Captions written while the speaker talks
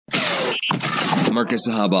Marcus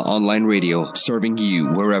Sahaba Online Radio, serving you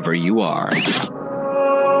wherever you are.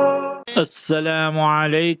 السلام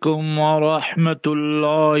عليكم ورحمة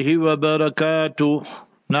الله وبركاته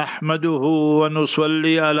نحمده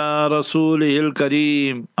ونصلي على رسوله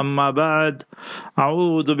الكريم أما بعد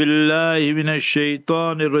أعوذ بالله من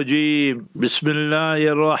الشيطان الرجيم بسم الله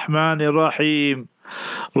الرحمن الرحيم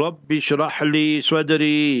رب اشرح لي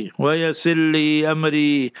صدري ويسر لي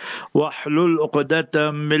أمري واحلل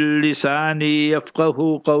عقدة من لساني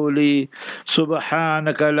يفقه قولي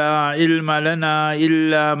سبحانك لا علم لنا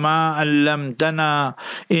إلا ما علمتنا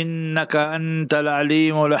إنك أنت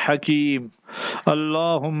العليم الحكيم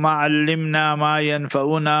اللهم علمنا ما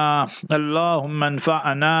ينفعنا اللهم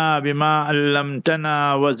انفعنا بما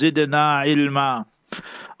علمتنا وزدنا علما.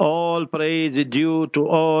 All praise is due to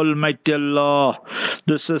Almighty Allah,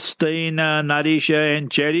 the sustainer, nourisher and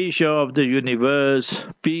cherisher of the universe.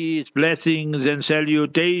 Peace, blessings and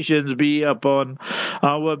salutations be upon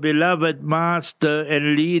our beloved master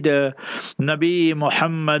and leader, Nabi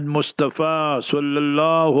Muhammad Mustafa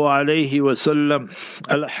sallallahu alayhi wasallam.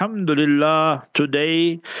 Alhamdulillah,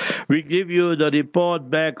 today we give you the report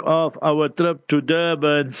back of our trip to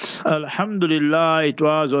Durban. Alhamdulillah, it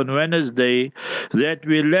was on Wednesday that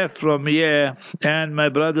we left from here, and my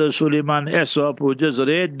brother Suleiman Esop, who just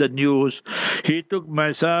read the news, he took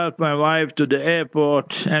myself, my wife to the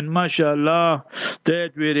airport, and mashallah,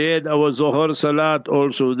 that we read our Zohar Salat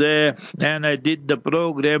also there, and I did the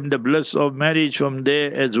program, the Bliss of Marriage from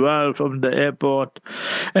there as well, from the airport.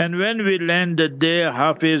 And when we landed there,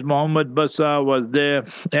 Hafiz Muhammad Bassa was there,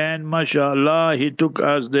 and mashallah, he took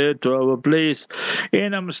us there to our place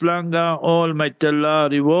in Amslanga. Almighty Allah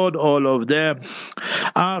reward all of them.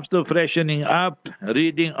 After freshening up,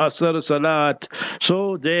 reading Asr Salat,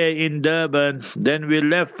 so there in Durban, then we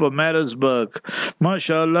left for Maritzburg.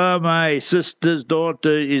 MashaAllah, my sister's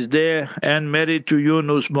daughter is there and married to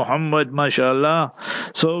Yunus Muhammad, MashaAllah.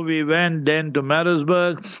 So we went then to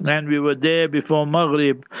Maritzburg and we were there before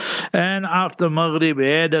Maghrib. And after Maghrib, we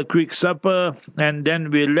had a quick supper and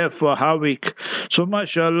then we left for Havik. So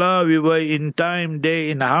MashaAllah, we were in time there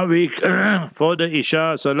in Havik for the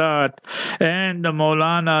Isha Salat. And the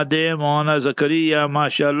Maulana there, Maulana Zakaria,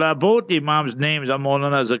 mashallah, both Imams' names are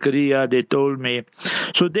Maulana Zakaria, they told me.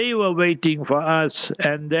 So they were waiting for us,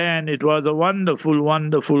 and then it was a wonderful,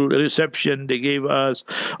 wonderful reception they gave us.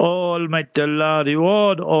 Almighty Allah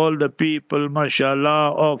reward all the people,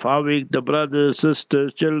 mashallah, of Havik, the brothers,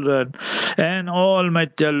 sisters, children, and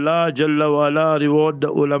Almighty Allah, Jalla wa'ala, reward the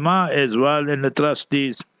ulama as well and the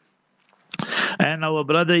trustees. And our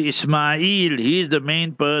brother Ismail, he is the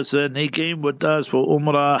main person. He came with us for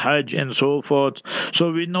Umrah, Hajj and so forth.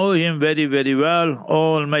 So we know him very, very well.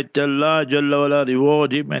 Almighty Allah Jalla wa'ala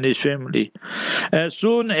reward him and his family. As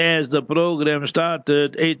soon as the program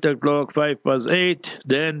started, 8 o'clock, 8:05,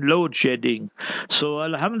 then load shedding. So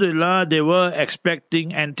Alhamdulillah, they were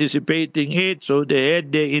expecting, anticipating it. So they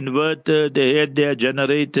had their inverter, they had their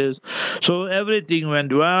generators. So everything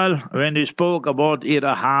went well. When he spoke about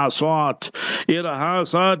Irahasat,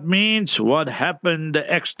 Irahasat means what happened,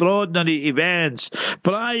 the extraordinary events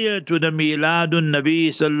prior to the Miladun Nabi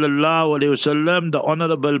sallallahu alayhi wasallam, the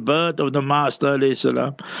honorable birth of the Master alayhi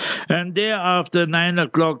salam. And thereafter 9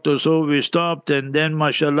 o'clock or so we stopped and then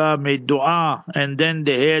mashallah made dua and then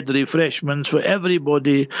they had refreshments for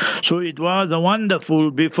everybody. So it was a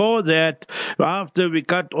wonderful. Before that, after we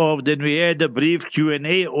cut off, then we had a brief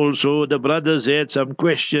Q&A also. The brothers had some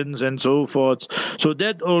questions and so forth. So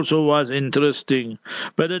that also was interesting.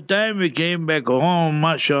 By the time we came back home,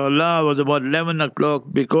 mashallah, was about 11 o'clock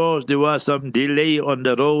because there was some delay on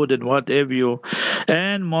the road and what have you.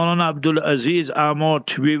 And Maulana Abdul Aziz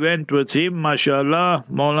Ahmad, we went with him, mashallah,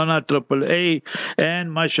 Maulana Triple A,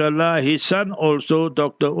 and mashallah, his son also,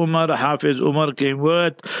 Dr. Umar, Hafiz Umar came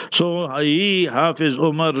with. So he, Hafiz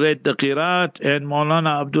Umar, read the Qiraat and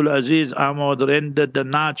Maulana Abdul Aziz Ahmad rendered the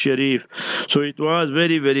Naat Sharif. So it was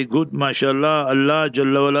very, very good, mashallah. Allah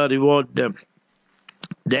Jalla wa'ala reward them.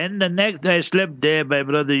 Then the next I slept there by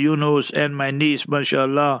Brother Yunus and my niece,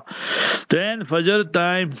 mashallah. Then Fajr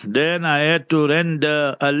time, then I had to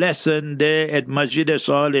render a lesson there at Masjid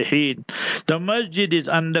Salihin. The masjid is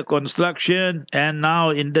under construction and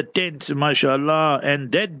now in the tents, mashallah.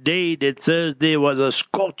 And that day, that Thursday, was a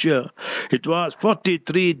scorcher. It was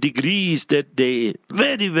 43 degrees that day.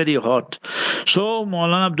 Very, very hot. So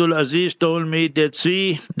Maulana Abdul Aziz told me that,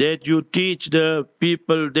 see, that you teach the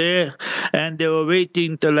people there, and they were waiting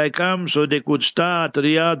waiting till I come so they could start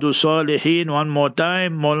Riyadus Salihin one more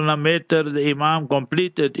time. Maulana Meter, the Imam,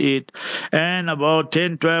 completed it. And about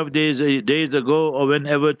 10, 12 days ago, or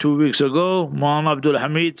whenever, 2 weeks ago, Maulana Abdul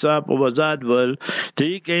Hamid Saab of Azadwal,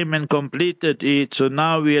 he came and completed it. So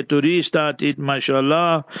now we have to restart it,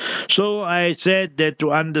 mashallah. So I said that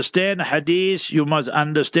to understand hadith, you must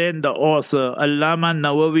understand the author, Allama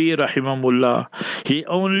Nawawi rahimahullah. He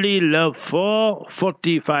only lived for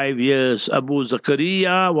 45 years. Abu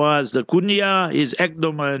Zakaria was the kunya, his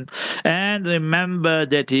agnomen. And remember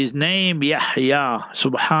that his name Yahya,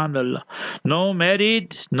 subhanallah. No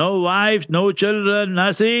married, no wife, no children,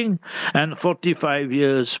 nothing, and 45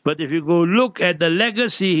 years. But if you go look at the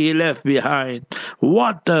legacy he left behind,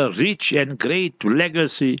 what a rich and great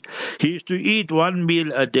legacy. He used to eat one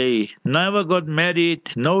meal a day, never got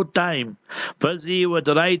married, no time, busy with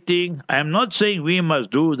writing. I'm not saying we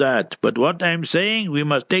must do that, but what I'm saying, we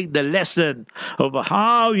must take the lesson of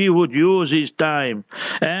how he would use his time.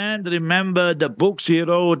 And remember the books he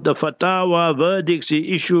wrote, the fatwa, verdicts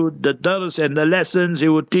he issued, the dars and the lessons he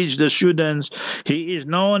would teach the students. He is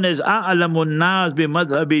known as A'lamun Nas bi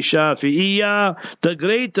Madhhabi Shafi'iyya, the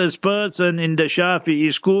greatest person in the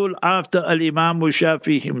Shafi'i school after Al-Imam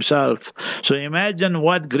Shafi'i himself. So imagine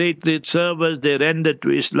what great service they rendered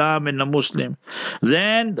to Islam and the Muslim.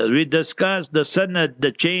 Then we discussed the sanad,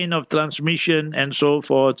 the chain of transmission and so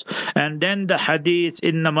forth. And then the hadith,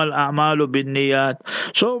 innamal a'malu bin niyat.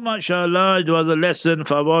 So mashallah, it was a lesson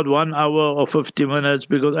for about 1 hour or 50 minutes,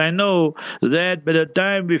 because I know that by the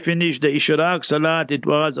time we finished the Ishraq Salat, it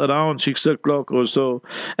was around 6 o'clock or so.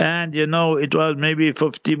 And it was maybe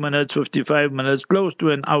 50 minutes, 55 minutes, close to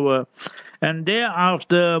an hour. And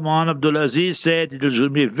thereafter, Maulana Abdul Aziz said it will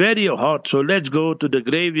be very hot, so let's go to the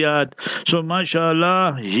graveyard. So,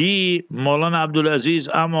 mashallah, he, Maulana Abdul Aziz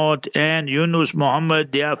Ahmad and Yunus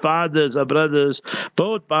Muhammad, their fathers or brothers,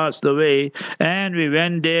 both passed away. And we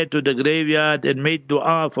went there to the graveyard and made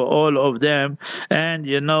dua for all of them. And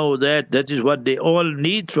that is what they all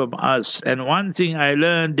need from us. And one thing I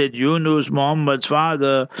learned, that Yunus Muhammad's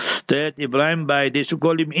father, that Ibrahim Bhai, they used to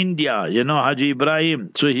call him India, Haji Ibrahim.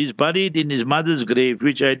 So he's buried in his mother's grave,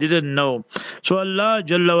 which I didn't know. So Allah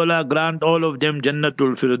Jalla wala grant all of them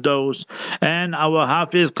Jannatul Firdaus. And our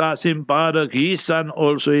Hafiz Qasim Parak, his son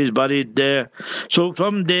also is buried there. So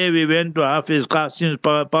from there we went to Hafiz Qasim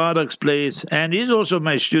Parak's place, and he's also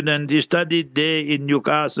my student. He studied there in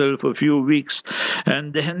Newcastle for a few weeks,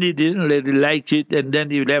 and then he didn't really like it, and then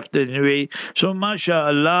he left anyway. So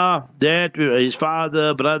mashallah, that his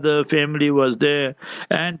father, brother, family was there,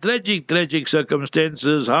 and tragic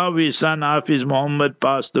circumstances, how his son Hafiz Muhammad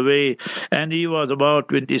passed away, and he was about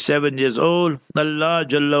 27 years old. Allah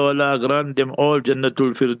Jalla wala grant them all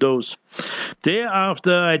Jannatul Firdaus.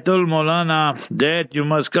 Thereafter, I told Maulana that you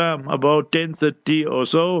must come about 10:30 or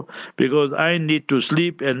so, because I need to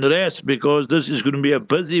sleep and rest, because this is going to be a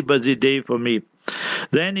busy day for me.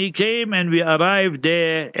 Then he came and we arrived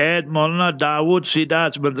there at Maulana Dawood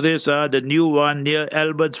Sidat's Madrasa, the new one near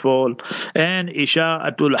Albert's Fall, and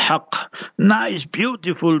Isha'atul Haq. Nice,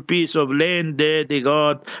 beautiful piece of land there. They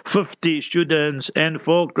got 50 students and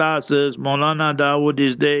 4 classes. Maulana Dawood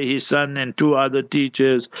is there, his son and 2 other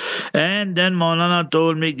teachers. And then Maulana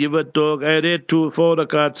told me, give a talk. I read 4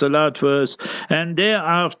 rakat salat first, and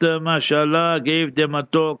thereafter, mashallah, gave them a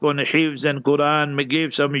talk on Hifz and Quran. We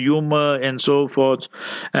gave some humor and so forth,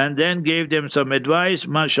 and then gave them some advice.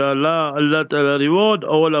 Mashallah, Allah Ta'ala reward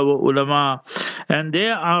all our ulama. And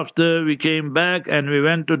thereafter we came back and we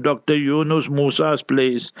went to Dr. Yunus Musa's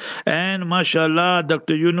place, and mashallah,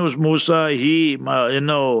 Dr. Yunus Musa, he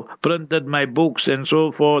printed my books and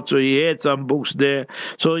so forth, so he had some books there,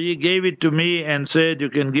 so he gave it to me and said, you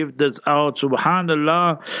can give this out.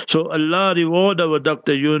 Subhanallah. So Allah reward our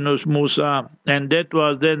Dr. Yunus Musa. And that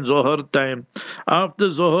was then Zohar time. After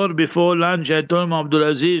Zohar, before lunch, I told him, Abdul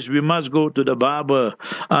Aziz, we must go to the barber.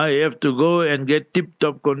 I have to go and get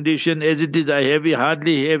tip-top condition. As it is, I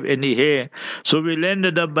hardly have any hair. So we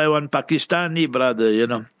landed up by one Pakistani brother,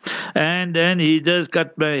 And then he just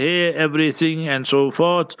cut my hair, everything, and so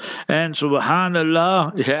forth. And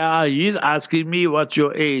subhanallah, he's asking me, what's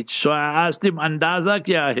your age? So I asked him, Andaza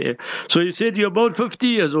kya hai? So he said, you're about 50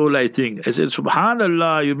 years old, I think. I said,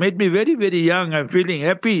 subhanallah, you made me very, very young. I'm feeling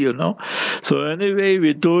happy, So anyway,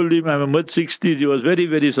 we told him I'm in mid-60s. He was very,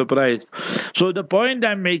 very surprised. So the point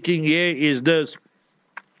I'm making here is this.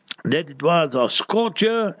 that it was a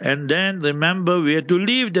scorcher, and then remember we had to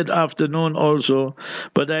leave that afternoon also.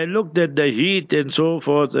 But I looked at the heat and so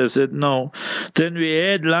forth. I said no. Then we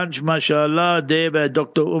had lunch, mashallah, there by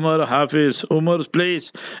Dr. Umar Hafiz, Umar's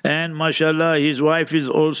place, and mashallah, his wife is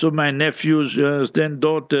also my nephew's then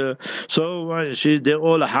daughter. So they're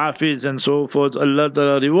all Hafiz and so forth. Allah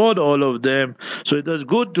Ta'ala reward all of them. So it was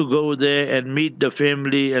good to go there and meet the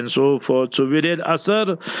family and so forth. So we did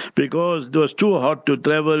Asr because it was too hot to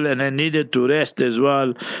travel and I needed to rest as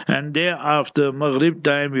well. And thereafter, Maghrib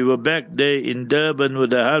time, we were back there in Durban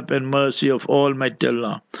with the help and mercy of Almighty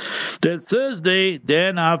Allah. Then Thursday,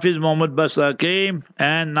 then Hafiz Muhammad Basa came,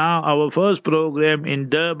 and now our first program in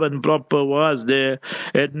Durban proper was there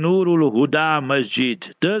at Nurul Huda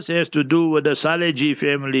Masjid. This has to do with the Saleji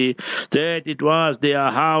family, that it was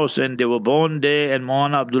their house and they were born there, and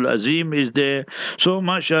Maulana Abdul Azim is there. So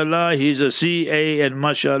mashallah, he's a CA and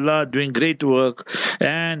mashallah doing great work,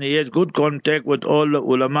 and he has good contact with all the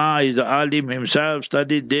ulama. He's a alim himself,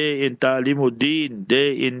 studied there in Ta'limuddin,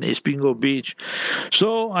 there in Espingo Beach.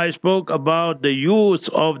 So I spoke about the youth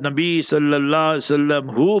of Nabi Sallallahu Alaihi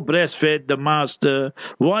Wasallam who breastfed the Master,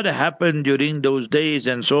 what happened during those days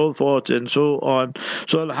and so forth and so on.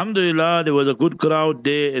 So Alhamdulillah, there was a good crowd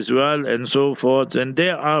there as well and so forth. And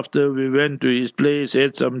thereafter we went to his place,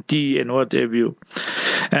 had some tea and what have you.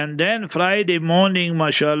 And then Friday morning,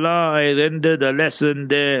 mashallah, I rendered a lesson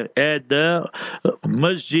there at the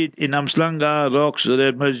masjid in Amslanga Rocks,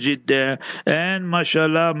 the masjid there. And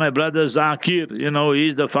mashallah, my brother Zakir,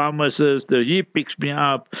 he's the pharmacist, he picks me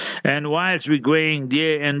up. And whilst we're going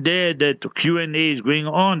there and there, that Q&A is going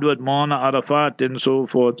on with Maulana Arafat and so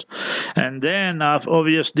forth. And then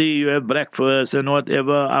obviously you have breakfast and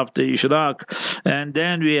whatever after Ishraq. And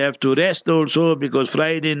then we have to rest also because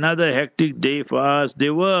Friday, another hectic day for us. They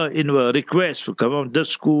were in a request to come on this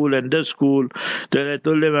school and this school. Then I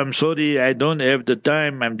told them, I'm sorry, I don't have the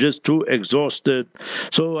time. I'm just too exhausted.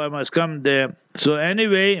 So I must come there. So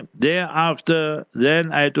anyway, thereafter,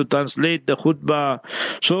 then I had to translate the khutbah.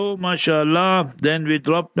 So, mashallah, then we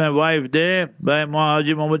dropped my wife there by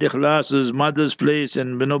Haji Muhammad Ikhlas's mother's place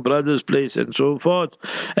and brother's place and so forth.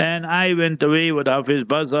 And I went away with Hafiz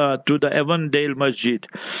Bazaar to the Avondale Masjid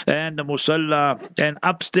and the Musalla. And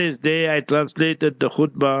upstairs there, I translated the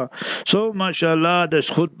khutbah. So, mashallah, this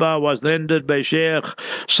khutbah was rendered by Sheikh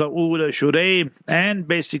Saud Shuraim. And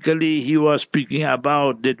basically, he was speaking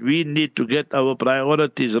about that we need to get our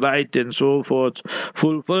priorities right and so forth,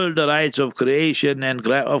 fulfill the rights of creation and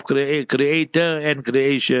of creator and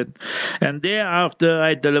creation. And thereafter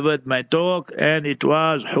I delivered my talk, and it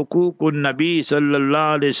was Hukukun Nabi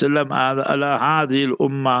Sallallahu Alaihi Wasallam ala hadhil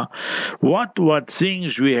ummah. What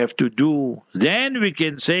things we have to do, then we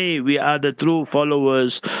can say we are the true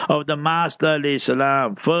followers of the Master Alayhi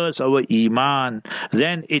Salam. First our Iman,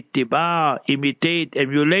 then Ittiba, imitate,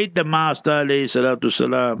 emulate the Master Alayhi Salatu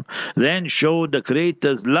Salam, then show the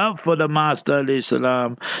Creator's love for the Master Alayhi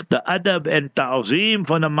Salam, the adab and ta'zim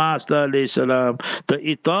for the Master Alayhi Salam, the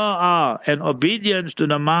ita'ah and obedience to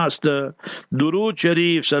the Master, Durood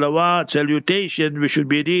Sharif, Salawat, salutation we should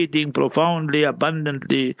be reading profoundly,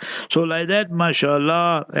 abundantly. So like that,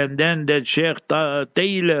 mashallah. And then that Sheikh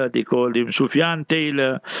Taylor, they call him, Sufyan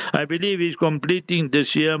Taylor, I believe he's completing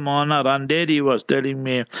this year, Maulana Randeri was telling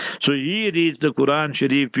me. So he reads the Quran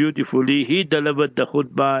Sharif beautifully, he delivered the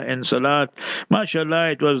khutbah and salat.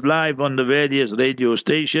 MashaAllah, it was live on the various radio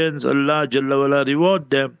stations. Allah Jalla wala reward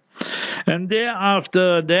them. And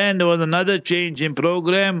thereafter, then there was another change in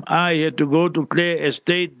program. I had to go to Clay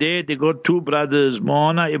Estate. There they got two brothers,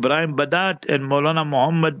 Maulana Ibrahim Badat and Maulana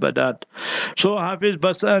Muhammad Badat. So Hafiz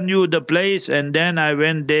Basa knew the place, and then I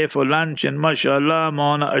went there for lunch, and mashallah,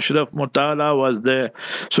 Maulana Ashraf Mutala was there.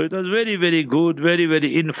 So it was very, very good, very,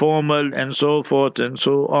 very informal, and so forth and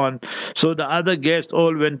so on. So the other guests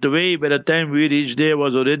all went away. By the time we reached there,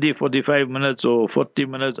 was already 45 minutes or 40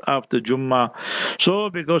 minutes after Jummah.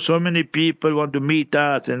 So because so many people want to meet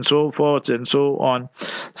us and so forth and so on.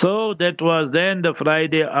 So that was then the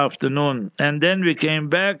Friday afternoon. And then we came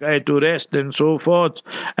back, I had to rest and so forth.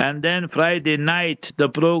 And then Friday night, the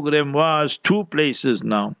program was two places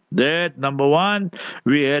now. That, number one,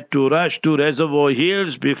 we had to rush to Reservoir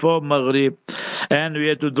Hills before Maghrib. And we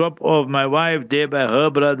had to drop off my wife there by her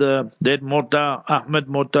brother, that Mota, Ahmed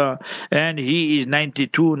Mota. And he is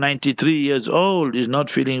 92, 93 years old. He's not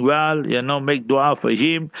feeling well. Make dua for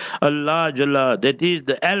him. Allah Jalla, that is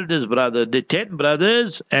the eldest brother. The 10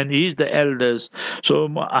 brothers, and he's the eldest.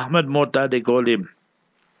 So Ahmed Mota, they call him.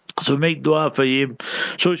 So make dua for him.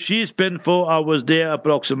 So she spent 4 hours there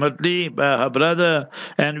approximately by her brother,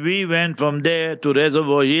 and we went from there to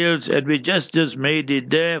Reservoir Hills, and we just made it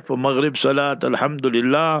there for Maghrib Salat.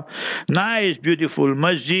 Alhamdulillah, nice, beautiful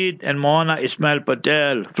masjid, and Maulana Ismail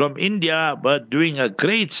Patel from India, but doing a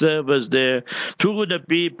great service there to the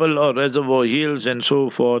people of Reservoir Hills and so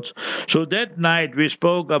forth. So that night we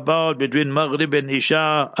spoke about between Maghrib and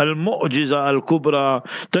Isha Al-Mu'jiza Al-Kubra,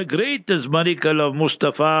 the greatest miracle of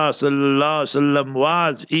Mustafa sallallahu alaihi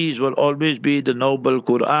wasallam will always be the noble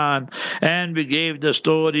Quran. And we gave the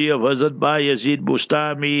story of Hazrat Bayezid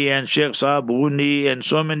Bustami and Sheikh Sabuni and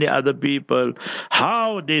so many other people,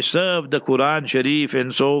 how they served the Quran Sharif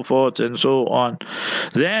and so forth and so on.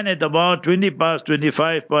 Then at about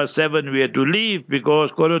 25 past 7 we had to leave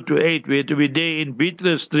because 7:45 we had to be there in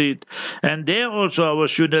Beatrice Street. And there also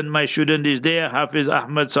my student is there, Hafiz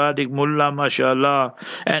Ahmad Sadiq Mullah, mashallah,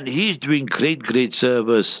 and he's doing great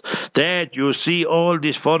service. That you see all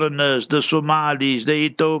these foreigners, the Somalis, the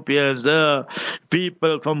Ethiopians, the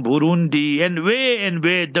people from Burundi, and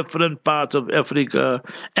where different parts of Africa.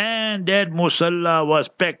 And that musalla was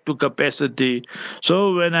packed to capacity.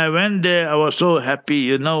 So when I went there, I was so happy,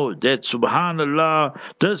 that subhanallah,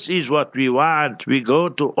 this is what we want. We go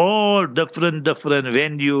to all different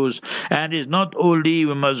venues, and it's not only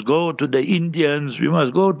we must go to the Indians, we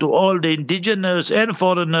must go to all the indigenous and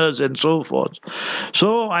foreigners and so forth.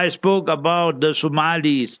 So I spoke about the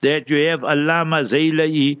Somalis, that you have Allama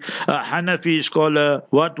Zailai, a Hanafi scholar,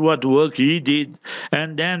 what work he did.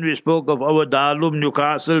 And then we spoke of our Darul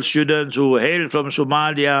Newcastle students who hail from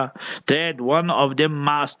Somalia, that one of them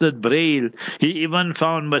mastered Braille. He even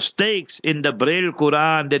found mistakes in the Braille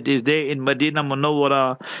Quran that is there in Medina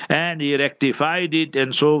Munawwara, and he rectified it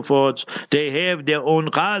and so forth. They have their own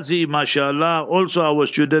Qazi, mashallah, also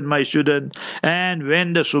my student. And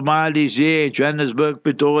when the Somalis here, Johannesburg,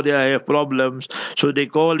 Pretoria have problems, so they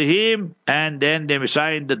call him, and then they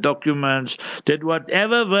sign the documents that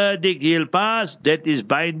whatever verdict he'll pass, that is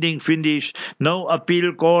binding, finished, no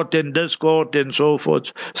appeal court and this court and so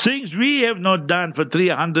forth. Things we have not done for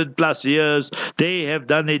 300 plus years, they have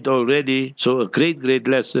done it already. So a great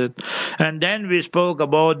lesson. And then we spoke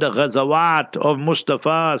about the Ghazawat of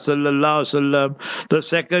Mustafa sallallahu alaihi wasallam. The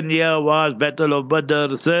second year was Battle of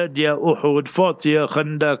Badr, third year Uhud, fourth year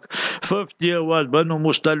Khandaq, fifth year was Banu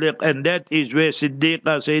Mustaliq, and that is where Siddiqa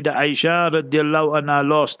Sayyidah Aisha radiallahu anha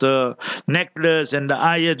lost her necklace, and the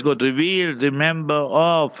ayats got revealed. Remember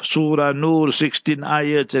of Surah Nur, 16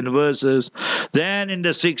 ayats and verses. Then in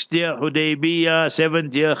the sixth year Hudaybiyah,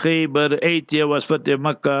 seventh year Khaybar, eighth year was Fateh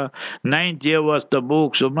Makkah, ninth year was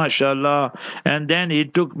Tabuk. So mashallah. And then he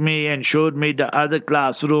took me and showed me the other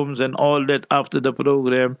classrooms and all that after the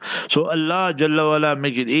program. So Allah Jalla wala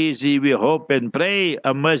make it easy. We hope and pray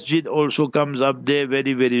a masjid also comes up there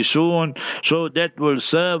very soon, so that will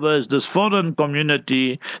serve as this foreign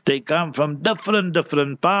community. They come from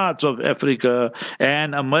different parts of Africa,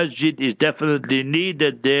 and a masjid is definitely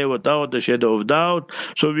needed there without a shadow of doubt.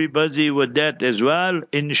 So we're busy with that as well.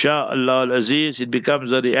 Insha'Allah al-Aziz, it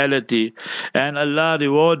becomes a reality. And Allah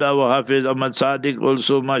reward our Hafiz Ahmad Sadiq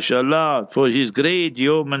also, mashallah, for his great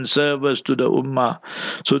yeoman service to the Ummah.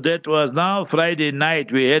 So that was now Friday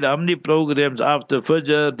night. We had how many programs after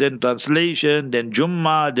Fajr, then translation, then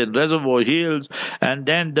Jummah, then Reservoir Hills, and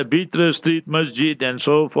then the Beatrice Street Masjid, and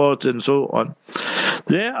so forth and so on.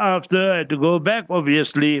 Thereafter, I had to go back,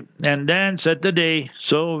 obviously, and then Saturday,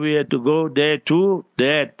 so we had to go there to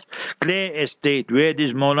that clay estate where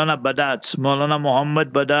this Maulana Badat, Maulana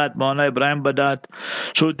Muhammad Badat, Maulana Ibrahim Badat.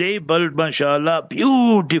 So they built, mashallah,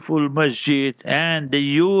 beautiful masjid, and they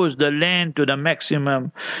used the land to the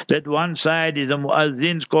maximum. That one side is the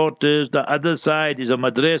Muazzin's quarters, the other side is a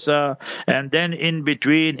madrasa, and then in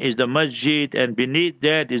between is the masjid, and beneath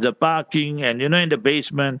that is the parking, and in the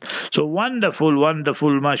basement. So wonderful,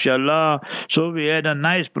 mashallah. So we had a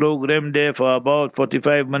nice program there for about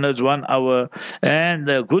 45 minutes, 1 hour, and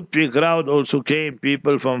a good big crowd also came,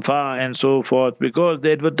 people from far and so forth, because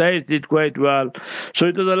they advertised it quite well. So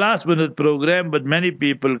it was a last minute program, but many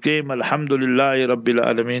people came, alhamdulillah rabbil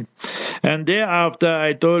alameen. And thereafter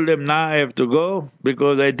I told them, now I have to go,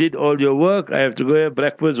 because I did all your work. I have to go have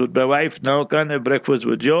breakfast with my wife now, can't have breakfast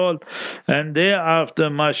with y'all. And thereafter,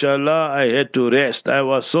 mashallah, I had to rest. I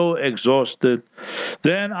was so exhausted.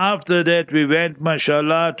 Then after that we went,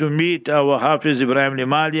 mashallah, to meet our Hafiz Ibrahim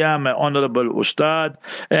Limalia, my honorable Ustad,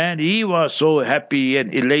 and he was so happy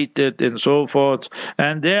and elated and so forth.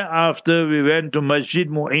 And thereafter we went to Masjid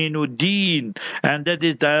Mu'inuddin, and that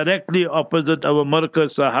is directly opposite our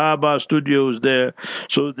Markaz Sahaba studios there.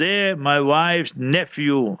 So there my wife's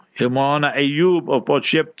nephew, Maulana Ayub of Port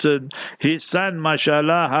Shepton, his son,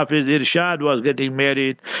 mashallah, Hafiz Irshad, was getting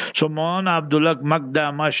married. So Maulana Abdullah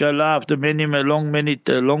Magda, mashallah, after many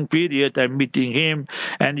long period, I'm meeting him,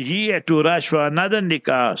 and he had to rush for another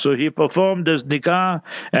nikah. So he performed this nikah,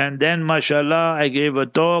 and then mashallah, I gave a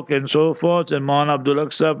talk and so forth, and Maulana Abdullah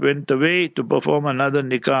Sahab went away to perform another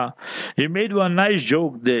nikah. He made one nice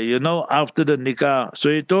joke there, after the nikah.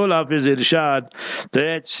 So he told Hafiz Irshad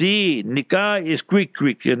that, see, nikah is quick,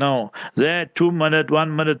 that 2 minute,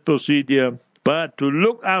 1 minute procedure. But to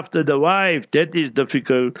look after the wife, that is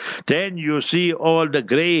difficult. Then you see all the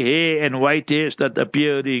grey hair and white hairs that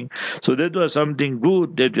appearing. So that was something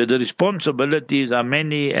good, that the responsibilities are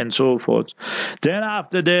many and so forth. Then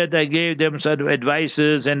after that, I gave them some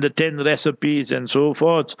advices and the 10 recipes and so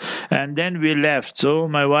forth. And then we left. So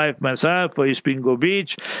my wife, myself, for Ispingo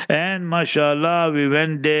Beach. And mashallah, we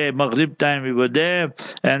went there, Maghrib time we were there.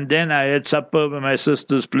 And then I had supper at my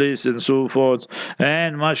sister's place and so forth.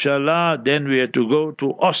 And mashallah, then we had to go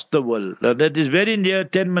to Osterwell. That is very near,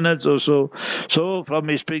 10 minutes or so. So from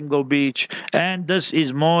Ispingo Beach. And this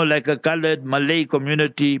is more like a colored Malay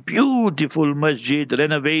community. Beautiful masjid,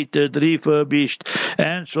 renovated, refurbished,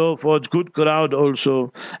 and so forth. Good crowd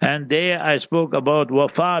also. And there I spoke about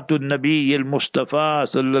Wafatun Nabi al-Mustafa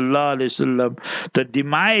sallallahu alayhi wasallam, the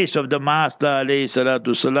demise of the Master alayhi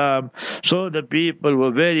salatu salam. So the people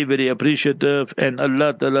were very, very appreciative, and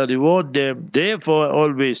Allah Ta'ala reward them. Therefore, I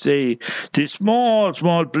always say, these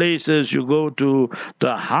small places you go to,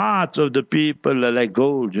 the hearts of the people are like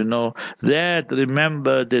gold, that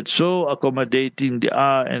remember that so accommodating they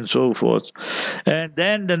are and so forth. And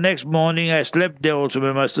then the next morning I slept there also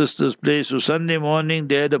at my sister's place. So Sunday morning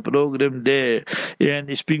they had a program there in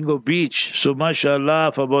Ispingo Beach. So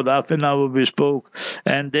mashallah, for about half an hour we spoke,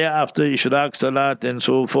 and thereafter Ishraq Salat and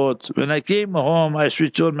so forth. When I came home, I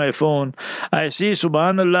switched on my phone. I see,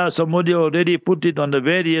 subhanallah, somebody already put it on the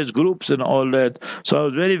various groups and all that. So I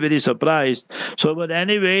was very, very surprised. So, but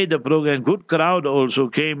anyway, the program, good crowd also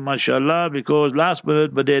came, mashallah, because last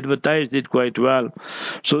minute, but they advertised it quite well.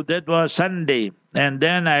 So that was Sunday. And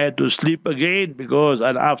then I had to sleep again because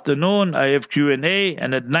at afternoon I have Q&A,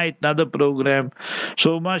 and at night another program.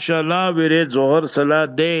 So mashallah, we read Zohar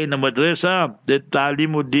Salat day in the madrasa, the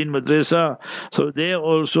Talimuddin madrasa. So there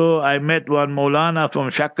also I met one Maulana from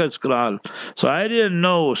Shakar's Kral. So I didn't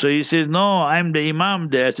know. So he says, no, I'm the Imam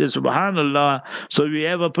there. I said, subhanallah. So we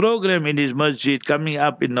have a program in his masjid coming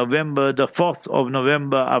up in November, the 4th of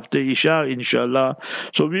November after Isha, inshallah.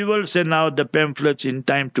 So we will send out the pamphlets in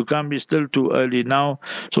time to come. It's still too early now.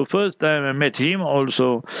 So first time I met him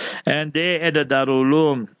also, and they at the Darul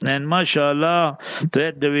Uloom, and mashallah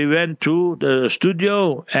that we went to the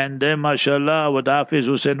studio, and then mashallah with Hafiz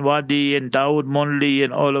Hussain Wadi and Dawood Monli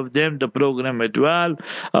and all of them, the program as well.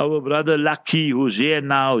 Our brother Lucky, who's here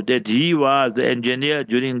now, that he was the engineer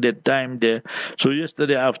during that time there. So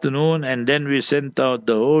yesterday afternoon, and then we sent out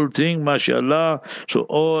the whole thing, mashallah. So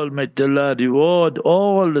all may Allah reward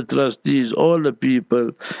all the trustees, all the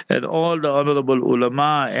people, and all the honorable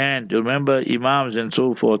ulama, and remember imams and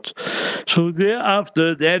so forth. So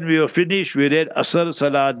thereafter, then we were finished. We read Asr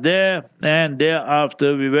Salat there, and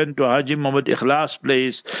thereafter we went to Haji Muhammad Ikhlas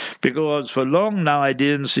place, because for long now I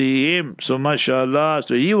didn't see him. So mashallah,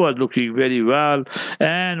 so he was looking very well,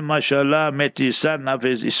 and mashallah met his son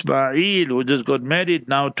Hafiz Ismail, who just got married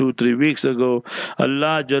now 2-3 weeks ago.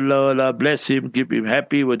 Allah Jalla wala bless him, keep him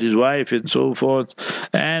happy with his wife and so forth,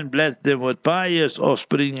 and bless them with pious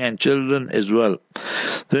offspring and children as well.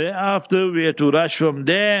 Thereafter we had to rush from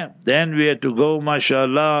there. Then we had to go,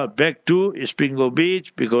 mashallah, back to Ispingo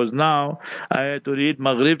Beach, because now I had to read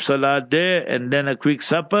Maghrib Salat there, and then a quick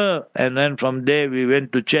supper, and then from there we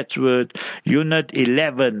went to Chatsworth, Unit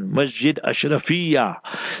 11, Masjid Ashrafiyah.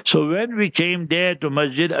 So when we came there to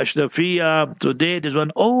Masjid Ashrafiyah, so there's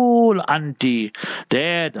one old auntie,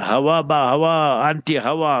 that Hawa, Auntie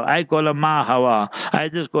Hawa, I call her Ma Hawa, I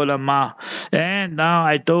just call her Ma, and now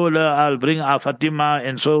I told her I'll bring Fatima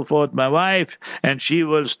and so forth, my wife, and she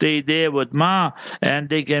will stay there with Ma, and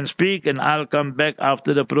they can speak, and I'll come back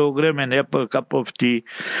after the program and have a cup of tea.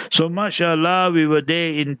 So, mashallah, we were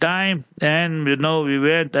there in time, and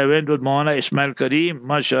I went with Maulana Ismail Kareem,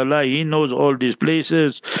 mashallah, he knows all these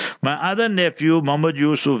places. My other nephew, Muhammad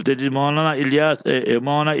Yusuf, that is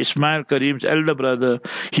Maulana Ismail Kareem's elder brother,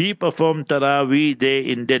 he performed Taraweeh there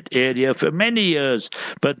in that area for many years.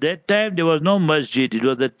 But that time there was no masjid, it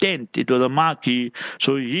was a tent, it was a marquee,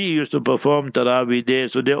 so he used to perform Taraweeh there,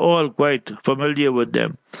 so they're all quite familiar with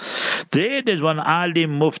them. There's one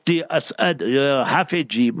Alim Mufti Asad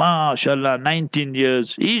Hafiji, mashallah, 19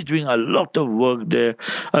 years. He's doing a lot of work there.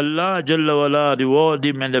 Allah Jalla wala reward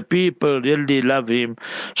him, and the people really love him.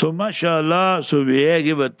 So mashallah, so we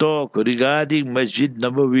give a talk regarding Masjid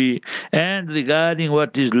Nabawi and regarding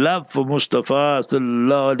what is love for Mustafa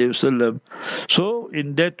sallallahu alaihi wasallam. So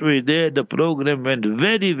in that way there, the program went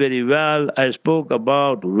very, very well. I spoke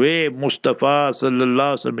about where Mustafa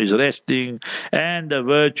sallallahu alaihi wasallam is resting and the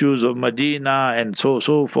virtues of Medina and so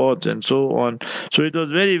forth and so on. So it was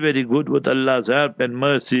very, very good with Allah's help and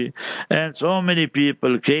mercy, and so many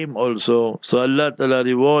people came also. So Allah Ta'ala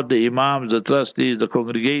reward the Imams, the trustees, the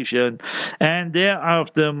congregation, and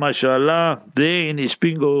thereafter, mashallah, there in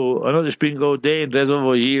Ispingo, there in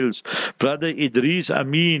Reservoir Hills, Brother Idris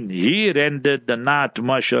Amin, he rendered the Naat,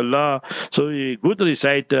 mashallah. So a good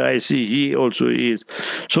reciter, I see he also is.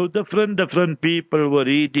 So different people were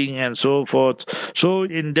reading and so forth. So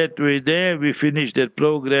in that way there, we finished that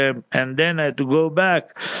program, and then I had to go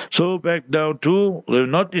back. So back down to,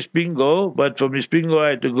 not Ispingo, but from Ispingo I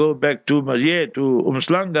had to go back to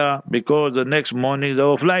Umslanga, because the next morning is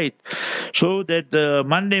our flight. So that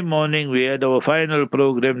Monday morning we had our final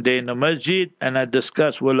program there in the masjid, and I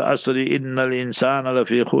discussed wal asri innal insana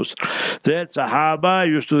lafi khusr. That Sahaba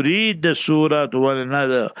used to read the surah to one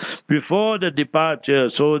another before the departure,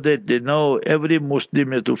 so that they know every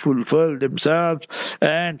Muslim has to fulfill themselves,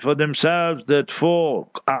 and for themselves that four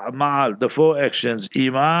a'mal, the four actions: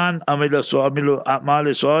 iman, amilu a'mal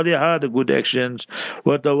salihah, the good actions,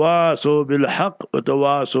 wa tawasaw bil haqq, wa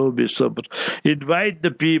tawasaw bis sabr. Invite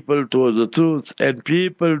the people towards the truth, and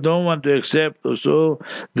people don't want to accept, so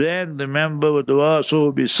then remember wa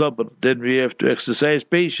tawasaw bis sabr. Then we have to exercise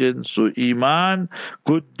patience. So iman,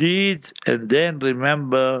 good deeds, and then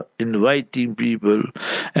remember inviting people.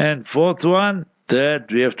 And fourth one,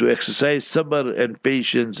 that we have to exercise sabr and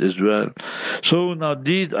patience as well. So now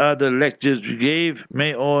these are the lectures we gave.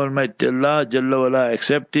 May Almighty Allah Jalla wala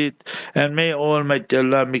accept it, and may Almighty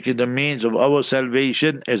Allah make it the means of our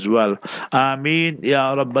salvation as well. Ameen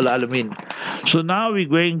Ya Rabbal Alameen. So now we're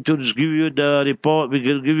going to just give you the report. We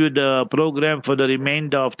will give you the program for the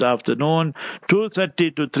remainder of the afternoon.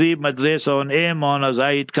 2:30 to 3 Madrasa on air, Maulana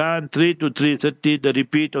Zahid Khan. 3 to 3:30 the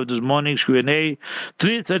repeat of this morning's Q&A.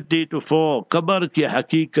 3:30 to 4 Qabar ki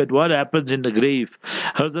Haqiqat, what happens in the grave,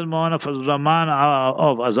 Hazrat Maulana Fazl Rahman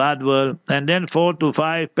of Azad World. And then 4 to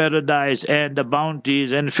 5 Paradise and the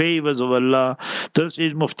bounties and favors of Allah. This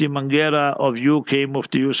is Mufti Mangera of UK,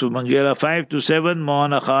 Mufti Yusuf Mangera. 5 to 7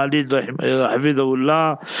 Maulana Khalid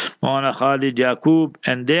Hafidhullah, Maulana Khalid Yaqub,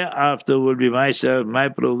 and thereafter will be myself, my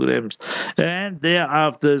programs, and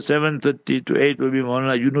thereafter 7:30 to 8 will be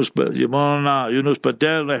Maulana Yunus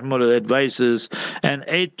Patel Rahimahullah advices, and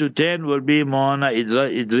 8 to 10 will be Maulana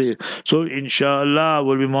Idris. So inshallah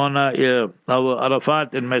will be Maulana our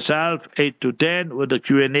Arafat and myself. 8 to 10 with the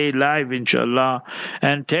Q&A live inshallah,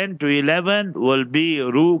 and 10 to 11 will be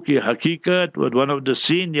Ruh Ki Haqiqat with one of the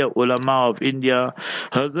senior ulama of India,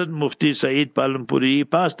 Hazrat Mufti Saeed Palampuri. He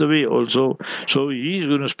passed away also, so he's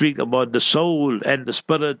going to speak about the soul and the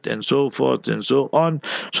spirit and so forth and so on.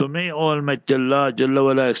 So may Almighty Allah Jalla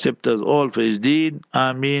wala accept us all for His deen.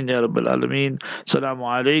 Ameen Ya Rabbal Alameen. Assalamu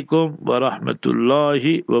alaikum wa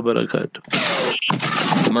rahmatullahi wa barakatuh.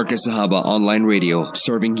 Marcus Sahaba Online Radio,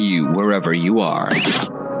 serving you wherever you are.